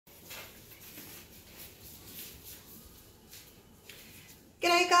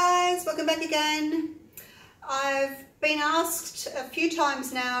guys, welcome back again. I've been asked a few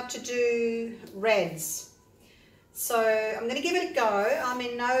times now to do reds, so I'm going to give it a go. I'm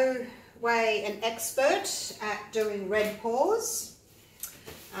in no way an expert at doing red paws.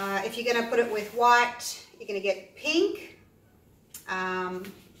 If you're going to put it with white, you're going to get pink.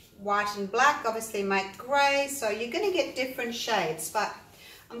 White and black obviously make grey, so you're going to get different shades, but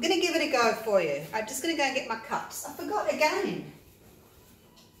I'm going to give it a go for you. I'm just going to go and get my cups. I forgot again.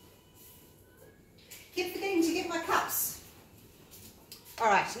 Keep forgetting to get my cups.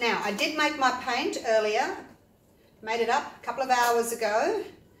 Alright, now I did make my paint earlier. Made it up a couple of hours ago.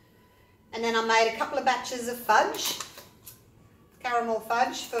 And then I made a couple of batches of fudge. Caramel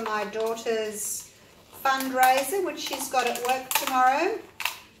fudge for my daughter's fundraiser, which she's got at work tomorrow.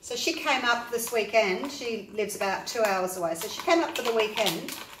 So she came up this weekend. She lives about 2 hours away. So she came up for the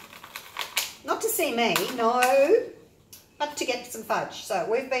weekend. Not to see me, no, but to get some fudge. So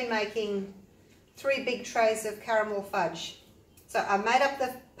we've been making 3 big trays of caramel fudge. So I made up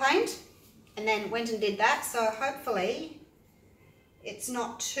the paint and then went and did that. So hopefully it's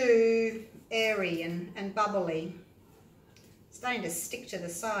not too airy and bubbly. It's starting to stick to the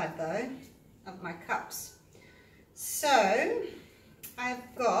side though of my cups. So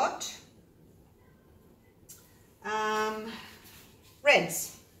I've got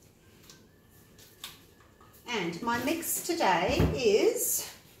reds, and my mix today is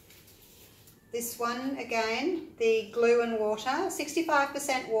this one again, the glue and water,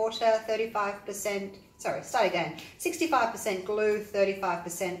 65% water, 35%, sorry, start again, 65% glue,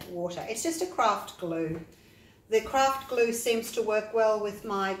 35% water. It's just a craft glue. The craft glue seems to work well with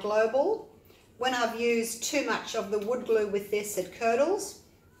my global. When I've used too much of the wood glue with this, it curdles.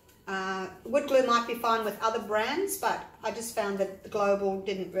 Wood glue might be fine with other brands, but I just found that the global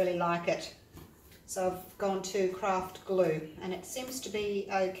didn't really like it. So I've gone to craft glue and it seems to be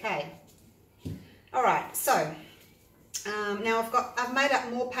okay. All right, so now I've made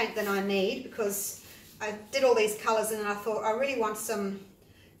up more paint than I need because I did all these colors and then I thought I really want some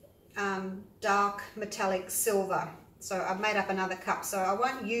dark metallic silver. So I've made up another cup, so I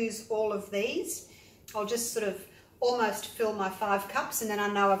won't use all of these. I'll just sort of almost fill my 5 cups and then I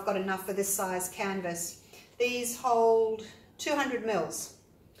know I've got enough for this size canvas. These hold 200 mils.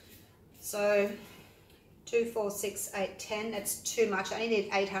 So 2, 4, 6, 8, 10, that's too much. I only need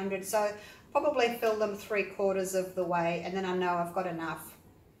 800, so probably fill them 3/4 of the way and then I know I've got enough.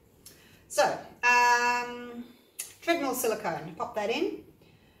 So, treadmill silicone, pop that in.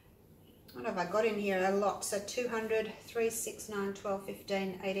 What have I got in here? A lot. So 200, 3, 6, 9, 12,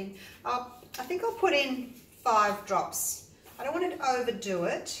 15, 18. I think I'll put in 5 drops. I don't want to overdo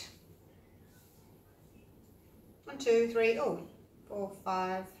it. 1, 2, 3, 4,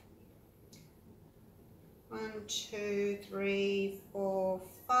 5. 1, 2, 3, 4,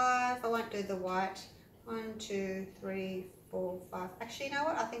 5. I won't do the white. 1, 2, 3, 4, 5. Actually, you know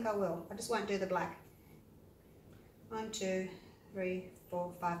what? I think I will. I just won't do the black. 1, 2, 3,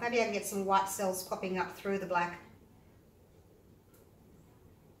 4, 5. Maybe I can get some white cells popping up through the black.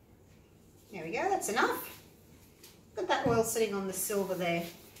 There we go, that's enough. Got that oil sitting on the silver there.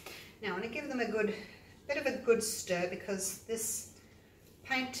 Now I want to give them a bit of a good stir because this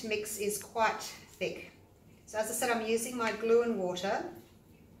paint mix is quite thick. So as I said, I'm using my glue and water,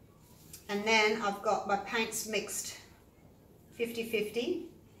 and then I've got my paints mixed 50-50.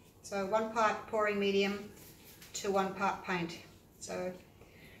 So 1 part pouring medium to 1 part paint. So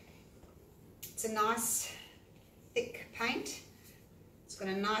it's a nice thick paint. It's got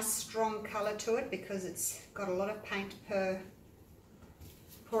a nice strong colour to it because it's got a lot of paint per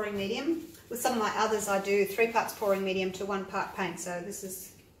pouring medium. With some of my others I do 3 parts pouring medium to 1 part paint, so this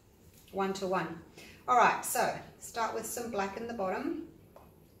is 1 to 1. Alright, so start with some black in the bottom.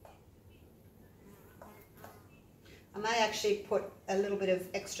 I may actually put a little bit of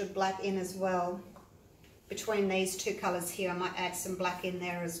extra black in as well. Between these 2 colours here, I might add some black in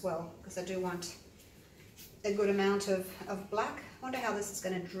there as well because I do want a good amount of black. I wonder how this is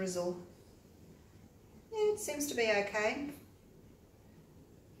going to drizzle. Yeah, it seems to be okay.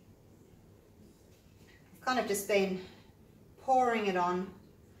 I've kind of just been pouring it on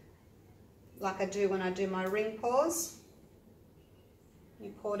like I do when I do my ring pours.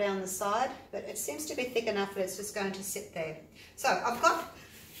 You pour down the side, but it seems to be thick enough that it's just going to sit there. So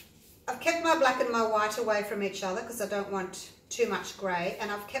I've kept my black and my white away from each other because I don't want too much grey, and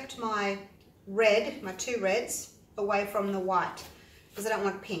I've kept my red, my 2 reds, away from the white because I don't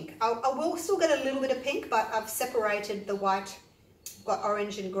want pink. I will still get a little bit of pink, but I've separated the white. I've got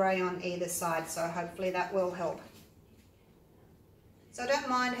orange and grey on either side, so hopefully that will help. So I don't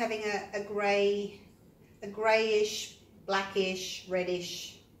mind having a greyish, blackish,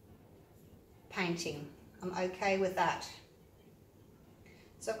 reddish painting. I'm okay with that.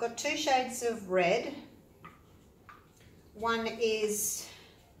 So I've got 2 shades of red. One is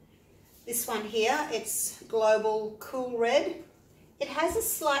this one here. It's Global Cool Red. It has a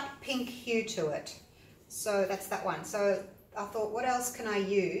slight pink hue to it. So that's that one. So I thought, what else can I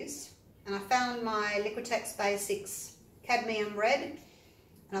use? And I found my Liquitex Basics Cadmium Red.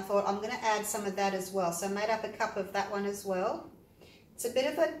 And I thought I'm going to add some of that as well. So I made up a cup of that one as well. It's a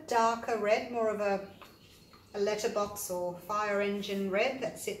bit of a darker red, more of a letterbox or fire engine red.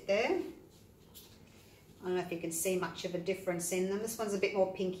 That's it there. I don't know if you can see much of a difference in them. This one's a bit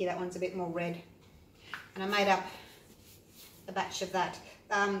more pinky, that one's a bit more red. And I made up a batch of that.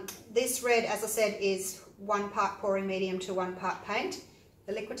 This red, as I said, is 1 part pouring medium to 1 part paint.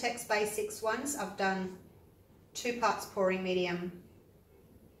 The Liquitex Basics ones, I've done 2 parts pouring medium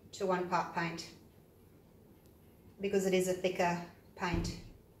to 1 part paint, because it is a thicker paint.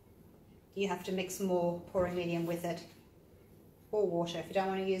 You have to mix more pouring medium with it, or water. If you don't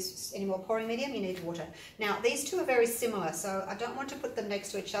want to use any more pouring medium, you need water. Now these two are very similar, so I don't want to put them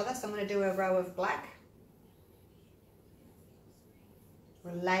next to each other, so I'm going to do a row of black,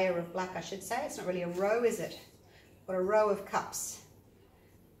 or a layer of black I should say. It's not really a row, is it? But a row of cups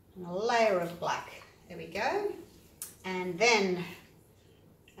and a layer of black. There we go. And then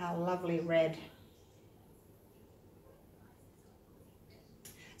our lovely red.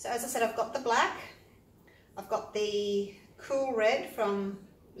 So as I said, I've got the black, I've got the cool red from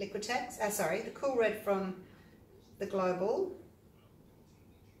Liquitex, the cool red from the Global,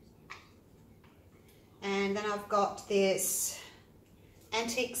 and then I've got this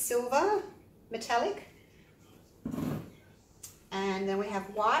antique silver metallic, and then we have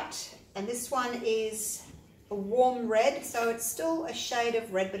white, and this one is a warm red, so it's still a shade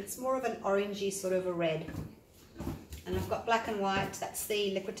of red, but it's more of an orangey sort of a red. And I've got black and white. That's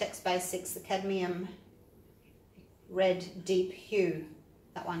the Liquitex Basics, the Cadmium Red Deep Hue,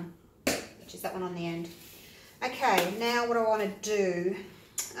 that one, which is that one on the end. Okay, now what do I want to do?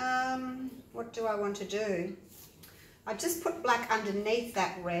 What do I want to do? I just put black underneath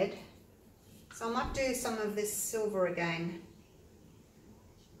that red, so I might do some of this silver again.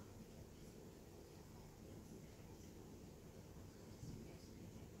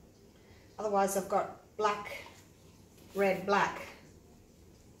 Otherwise I've got black, red, black,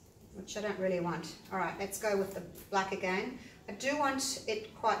 which I don't really want. All right, let's go with the black again. I do want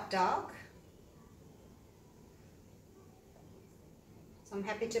it quite dark, so I'm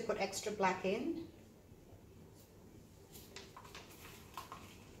happy to put extra black in.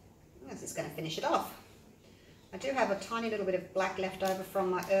 This is going to finish it off. I do have a tiny little bit of black left over from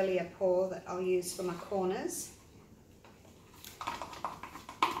my earlier pour that I'll use for my corners.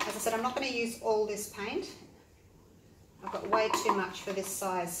 As I said, I'm not going to use all this paint. I've got way too much for this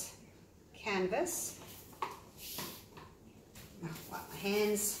size canvas. Oh, wipe my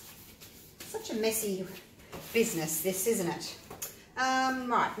hands. Such a messy business this, isn't it?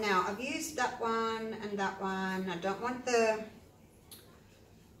 Right, now I've used that one and that one. I don't want the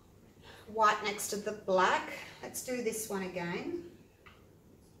white next to the black. Let's do this one again.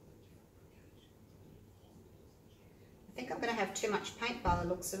 I think I'm going to have too much paint by the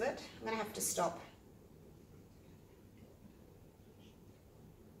looks of it. I'm going to have to stop.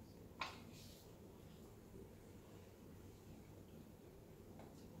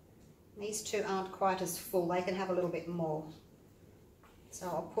 These two aren't quite as full. They can have a little bit more. So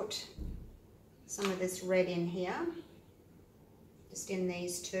I'll put some of this red in here, just in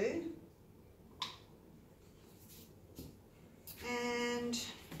these two. And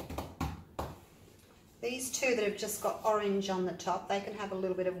these two that have just got orange on the top, they can have a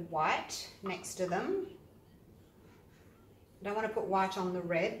little bit of white next to them. I don't want to put white on the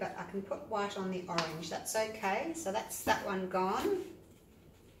red, but I can put white on the orange. That's okay. So that's that one gone.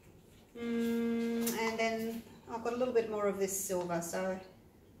 And then I've got a little bit more of this silver, so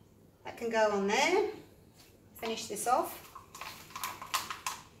that can go on there. Finish this off.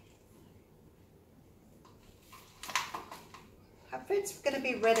 Hopefully it's going to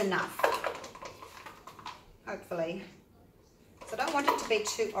be red enough. Hopefully. So I don't want it to be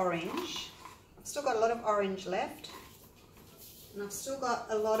too orange. I've still got a lot of orange left. And I've still got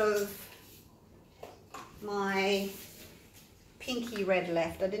a lot of my pinky red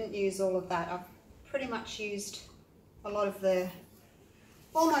left. I didn't use all of that. I've pretty much used a lot of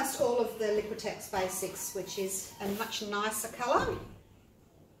almost all of the Liquitex Basics, which is a much nicer colour.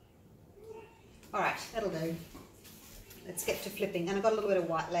 Alright, that'll do. Let's get to flipping. And I've got a little bit of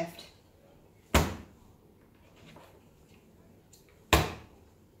white left.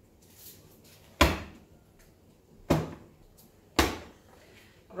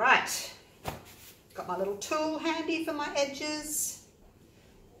 Right, my little tool handy for my edges.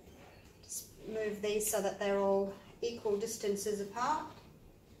 Just move these so that they're all equal distances apart.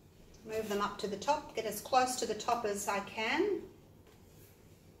 Move them up to the top, get as close to the top as I can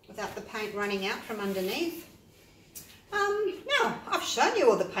without the paint running out from underneath. Now, I've shown you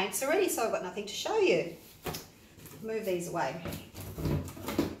all the paints already, so I've got nothing to show you. Move these away.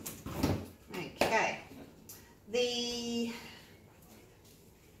 Okay. The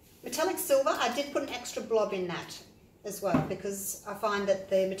metallic silver, I did put an extra blob in that as well because I find that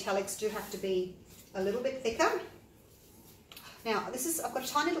the metallics do have to be a little bit thicker. Now, I've got a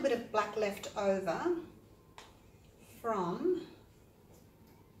tiny little bit of black left over from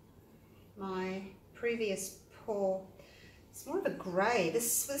my previous pour. It's more of a grey.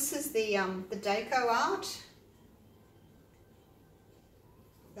 This is the Deco art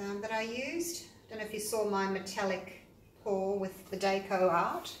that I used. Don't know if you saw my metallic pour with the Deco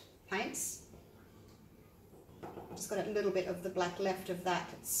art paints. I've just got a little bit of the black left of that.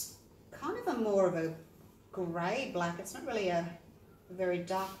 It's kind of more of a grey black. It's not really a very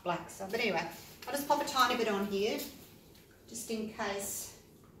dark black. So, but anyway, I'll just pop a tiny bit on here just in case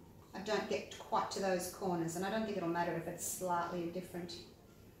I don't get quite to those corners, and I don't think it'll matter if it's slightly a different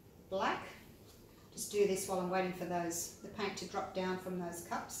black. Just do this while I'm waiting for the paint to drop down from those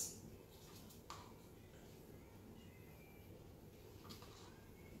cups.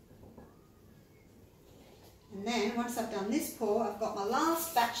 And then once I've done this pour, I've got my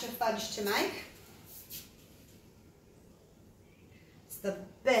last batch of fudge to make. It's the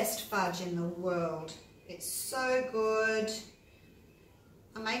best fudge in the world. It's so good.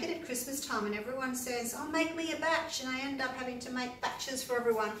 I make it at Christmas time and everyone says, oh, make me a batch, and I end up having to make batches for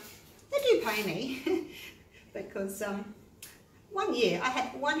everyone. They do pay me because one year I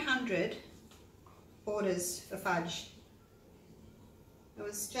had 100 orders for fudge. It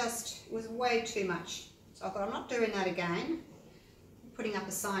was way too much. So I thought, I'm not doing that again. I'm putting up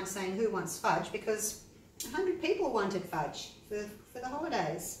a sign saying who wants fudge, because 100 people wanted fudge for the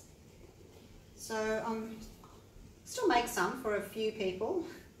holidays. So still make some for a few people,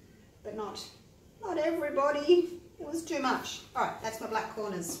 but not everybody. It was too much. All right, that's my black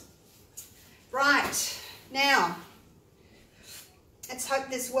corners. Right, now, let's hope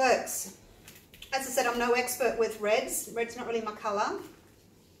this works. As I said, I'm no expert with reds. Red's not really my colour. I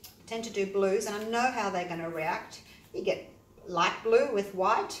tend to do blues, and I know how they're going to react. You get light blue with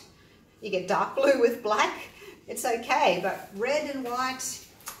white. You get dark blue with black. It's okay, but red and white,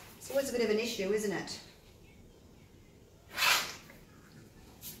 it's always a bit of an issue, isn't it?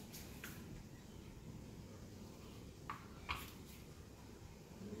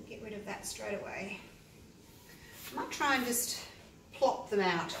 Get rid of that straight away. I might try and just plop them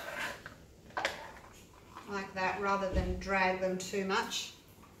out like that rather than drag them too much.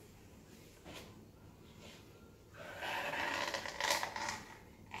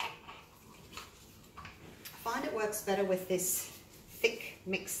 I find it works better with this thick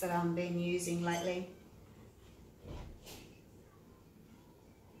mix that I've been using lately.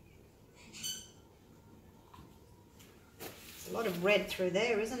 A lot of red through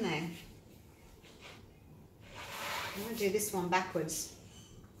there, isn't there? I'm going to do this one backwards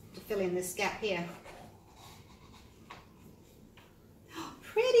to fill in this gap here. Oh,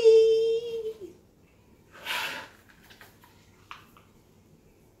 pretty!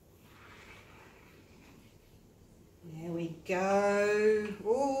 There we go.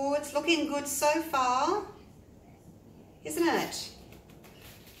 Oh, it's looking good so far, isn't it?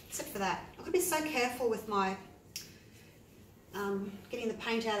 Except for that. I've got to be so careful with my getting the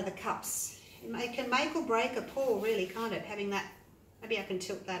paint out of the cups. It can make or break a pour, really, can't it? Having that, maybe I can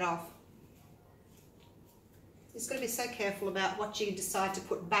tilt that off. Just got to be so careful about what you decide to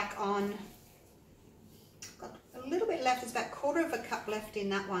put back on. Got a little bit left. There's about a quarter of a cup left in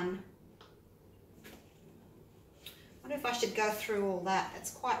that one. I wonder if I should go through all that.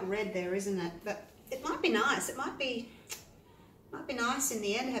 It's quite red there, isn't it? But it might be nice. It might be nice in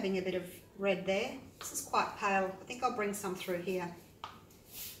the end having a bit of red there. This is quite pale. I think I'll bring some through here.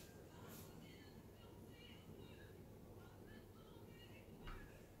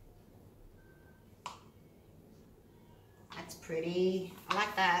 That's pretty. I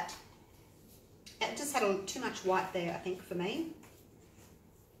like that. It just had too much white there, I think, for me.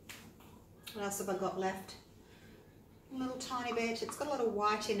 What else have I got left? A little tiny bit. It's got a lot of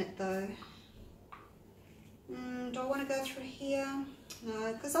white in it, though. Do I want to go through here?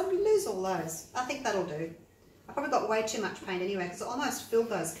 No, because I'll lose all those. I think that'll do. I probably got way too much paint anyway, because I almost filled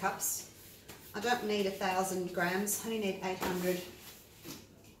those cups. I don't need 1,000 grams. I only need 800.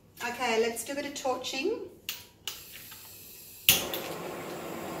 Okay, let's do a bit of torching.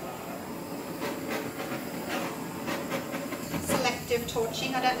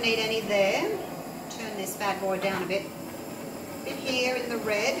 torching. I don't need any there. Turn this bad boy down a bit. A bit here in the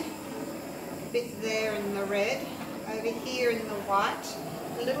red, a bit there in the red, over here in the white,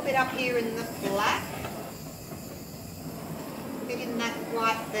 a little bit up here in the black, a bit in that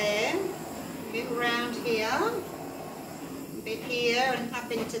white there, a bit around here, a bit here, and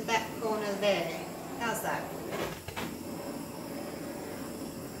up into that corner there. How's that?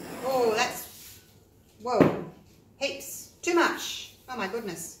 Oh, that's, whoa, heaps, too much. Oh my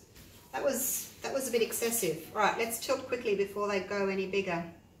goodness, that was a bit excessive. Right, let's tilt quickly before they go any bigger.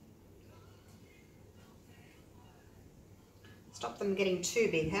 Stop them getting too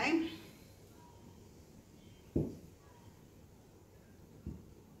big, hey?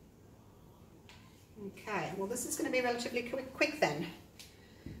 Okay, well this is going to be relatively quick then.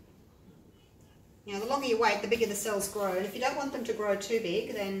 You know, the longer you wait, the bigger the cells grow. And if you don't want them to grow too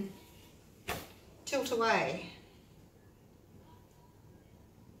big, then tilt away.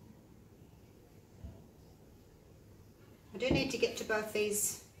 I do need to get to both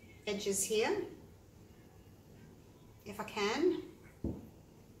these edges here, if I can.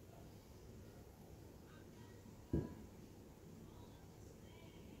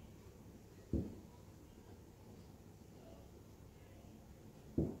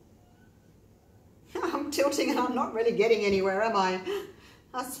 I'm tilting and I'm not really getting anywhere, am I?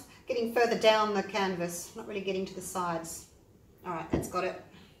 I was getting further down the canvas, not really getting to the sides. All right, that's got it.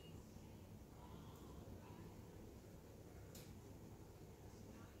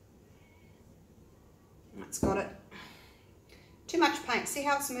 That's got it. Too much paint. See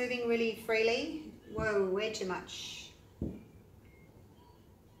how it's moving really freely? Whoa, way too much.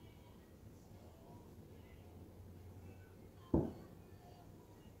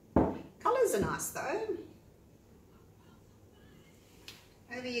 Colours are nice though.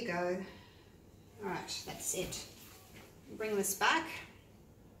 Over you go. Alright, that's it. Bring this back.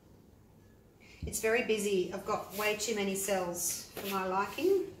 It's very busy. I've got way too many cells for my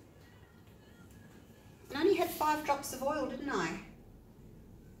liking. I only had 5 drops of oil, didn't I?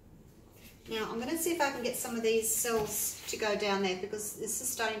 Now I'm going to see if I can get some of these cells to go down there, because this is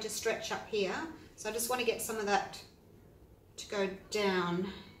starting to stretch up here. So I just want to get some of that to go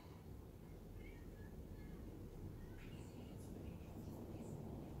down.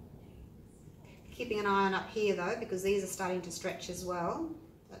 Keeping an eye on up here though, because these are starting to stretch as well.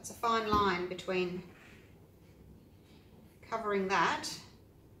 That's a fine line between covering that.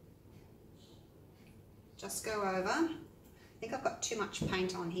 Just go over. I think I've got too much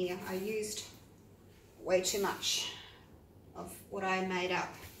paint on here. I used way too much of what I made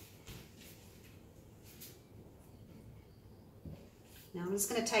up. Now I'm just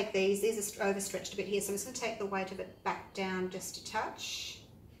going to take these are overstretched a bit here, so I'm just going to take the weight of it back down just a touch.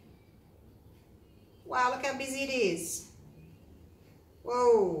 Wow, look how busy it is.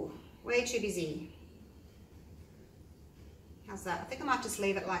 Whoa, way too busy. How's that? I think I might just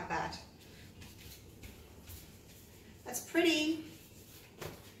leave it like that. That's pretty.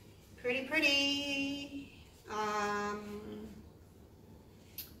 Pretty.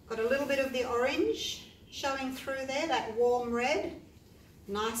 Got a little bit of the orange showing through there, that warm red.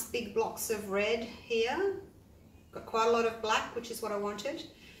 Nice big blocks of red here. Got quite a lot of black, which is what I wanted.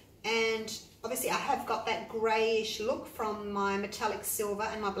 And obviously I have got that greyish look from my metallic silver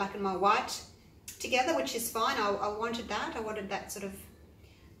and my black and my white together, which is fine. I wanted that. I wanted that sort of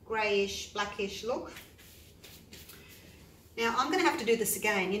greyish, blackish look. Now I'm going to have to do this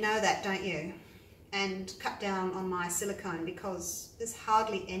again, you know that, don't you? And cut down on my silicone, because there's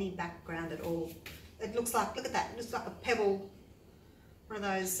hardly any background at all. It looks like, look at that, it looks like a pebble, one of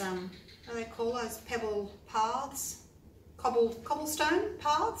those, what do they call those pebble paths? Cobblestone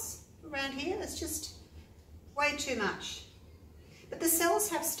paths around here. It's just way too much. But the cells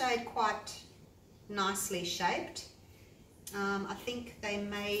have stayed quite nicely shaped. I think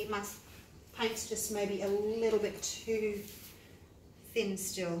my paint's just maybe a little bit too thin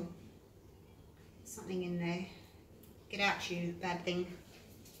still. Something in there. Get out, you bad thing.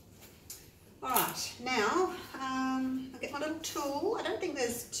 Alright, now I'll get my little tool. I don't think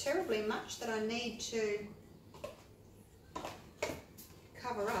there's terribly much that I need to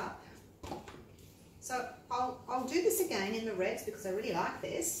cover up. So I'll do this again in the reds, because I really like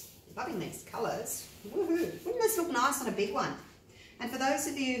this. Loving these colours. Woohoo! Wouldn't this look nice on a big one? And for those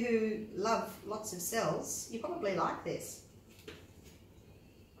of you who love lots of cells, you probably like this.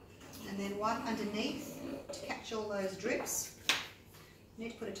 And then wipe underneath to catch all those drips. You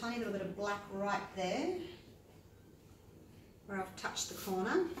need to put a tiny little bit of black right there where I've touched the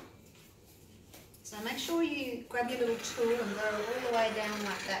corner. So make sure you grab your little tool and go all the way down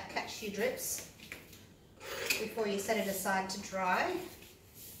like that, catch your drips. before you set it aside to dry.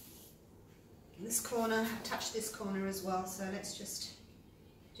 This corner, touch this corner as well, so let's just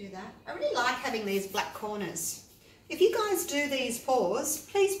do that. I really like having these black corners. If you guys do these pours,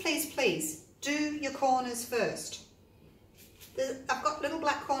 please, please, please do your corners first. I've got little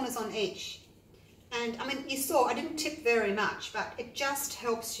black corners on each. And I mean, you saw I didn't tip very much, but it just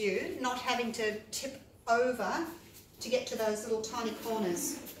helps you not having to tip over to get to those little tiny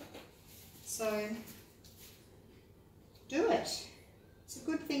corners. So do it. It's a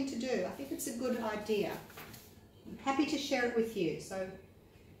good thing to do. I think it's a good idea. I'm happy to share it with you, so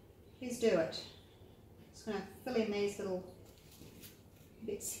please do it. Just going to fill in these little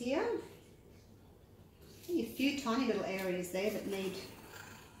bits here. A few tiny little areas there that need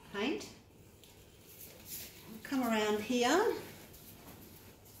paint. I'll come around here.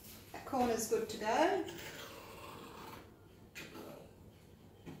 That corner's good to go.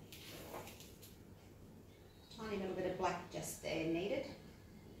 Tiny little bit of black just there needed.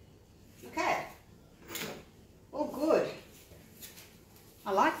 Okay, all good.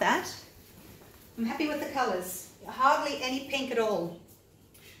 I like that. I'm happy with the colours. Hardly any pink at all.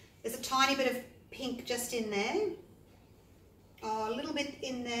 There's a tiny bit of pink just in there. Oh, a little bit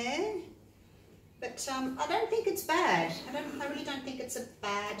in there. But I don't think it's bad. I really don't think it's a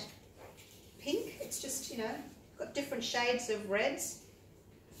bad pink. It's just, you know, got different shades of reds.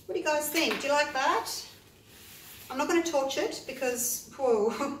 What do you guys think? Do you like that? I'm not going to torch it because,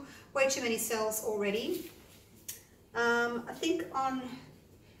 whoa, way too many cells already. I think on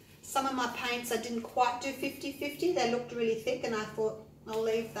some of my paints I didn't quite do 50-50. They looked really thick and I thought I'll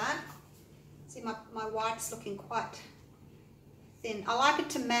leave that. See, my white's looking quite thin. I like it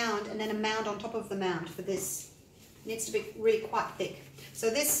to mound and then a mound on top of the mound for this. It needs to be really quite thick. So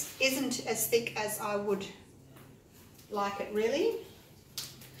this isn't as thick as I would like it really.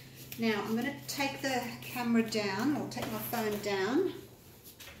 Now I'm going to take the camera down, or take my phone down,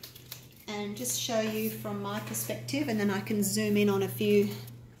 and just show you from my perspective, and then I can zoom in on a few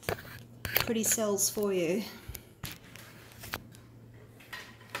pretty cells for you.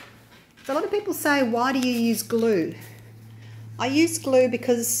 So a lot of people say, why do you use glue? I use glue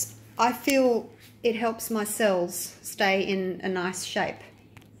because I feel it helps my cells stay in a nice shape.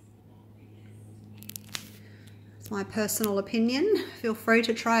 It's my personal opinion. Feel free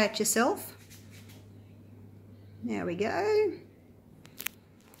to try it yourself. There we go.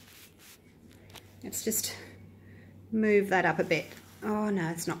 Let's just move that up a bit. Oh no,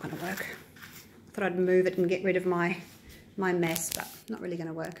 it's not going to work. I thought I'd move it and get rid of my mess, but not really going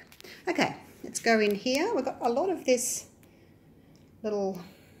to work. Okay, let's go in here. We've got a lot of this little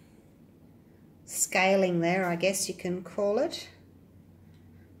scaling there, I guess you can call it.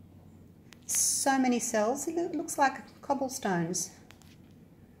 So many cells. It looks like cobblestones.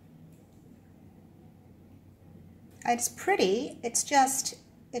 It's pretty, it's just,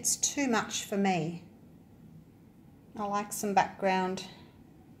 it's too much for me. I like some background.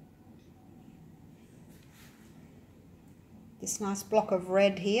 This nice block of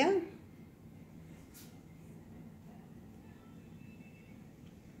red here.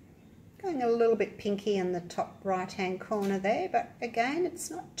 Going a little bit pinky in the top right hand corner there, but again, it's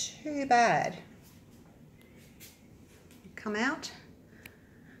not too bad. Come out,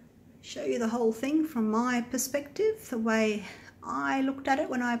 show you the whole thing from my perspective, the way I looked at it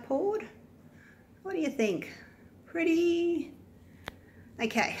when I poured. What do you think? Pretty?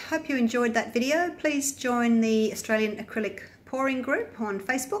 Okay, hope you enjoyed that video. Please join the Australian Acrylic Pouring Group on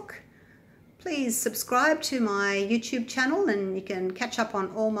Facebook. Please subscribe to my YouTube channel and you can catch up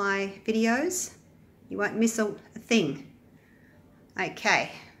on all my videos. You won't miss a thing.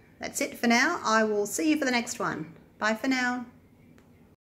 Okay, that's it for now. I will see you for the next one. Bye for now.